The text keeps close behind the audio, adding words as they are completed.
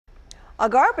A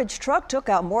garbage truck took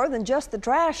out more than just the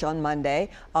trash on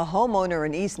Monday. A homeowner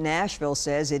in East Nashville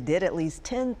says it did at least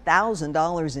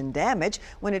 $10,000 in damage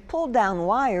when it pulled down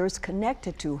wires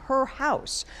connected to her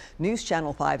house. News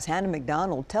Channel 5's Hannah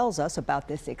McDonald tells us about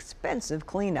this expensive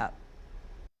cleanup.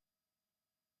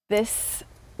 This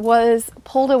was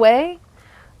pulled away.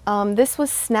 This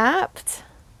was snapped.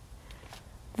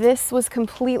 This was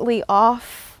completely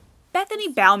off. Bethany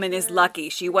Bauman is lucky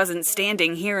she wasn't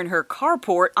standing here in her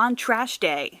carport on trash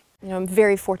day. I'm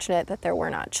very fortunate that there were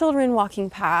not children walking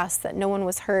past, that no one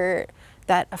was hurt,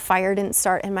 that a fire didn't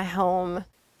start in my home.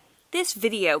 This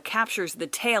video captures the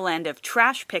tail end of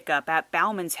trash pickup at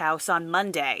Bauman's house on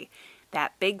Monday.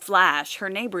 That big flash, her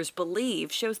neighbors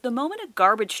believe, shows the moment a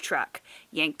garbage truck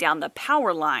yanked down the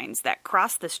power lines that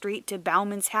cross the street to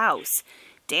Bauman's house.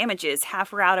 Damages have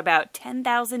her out about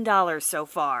 $10,000 so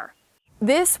far.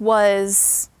 This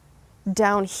was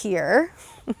down here,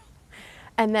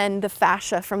 and then the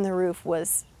fascia from the roof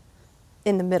was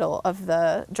in the middle of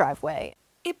the driveway.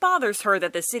 It bothers her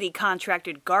that the city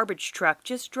contracted garbage truck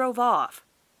just drove off.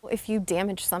 If you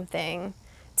damage something,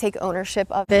 take ownership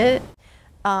of it.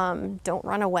 Don't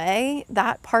run away.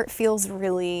 That part feels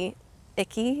really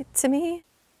icky to me.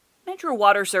 Metro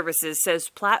Water Services says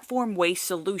Platform Waste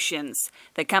Solutions,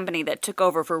 the company that took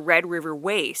over for Red River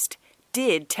Waste,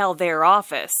 did tell their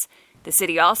office. The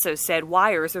city also said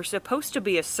wires are supposed to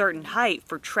be a certain height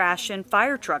for trash and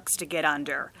fire trucks to get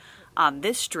under. On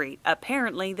this street,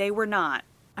 apparently they were not.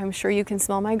 I'm sure you can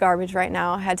smell my garbage right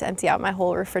now. I had to empty out my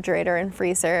whole refrigerator and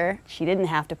freezer. She didn't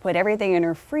have to put everything in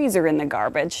her freezer in the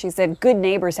garbage. She said good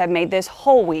neighbors have made this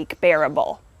whole week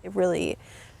bearable. They really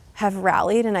have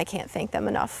rallied, and I can't thank them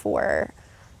enough for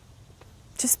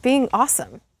just being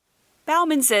awesome.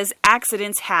 Bauman says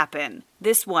accidents happen.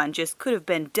 This one just could have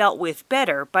been dealt with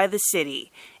better by the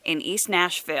city. In East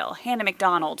Nashville, Hannah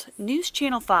McDonald, News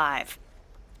Channel 5.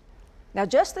 Now,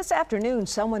 just this afternoon,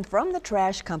 someone from the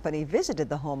trash company visited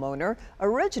the homeowner.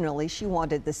 Originally, she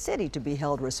wanted the city to be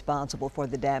held responsible for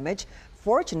the damage.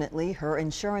 Fortunately, her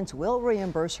insurance will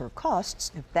reimburse her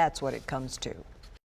costs if that's what it comes to.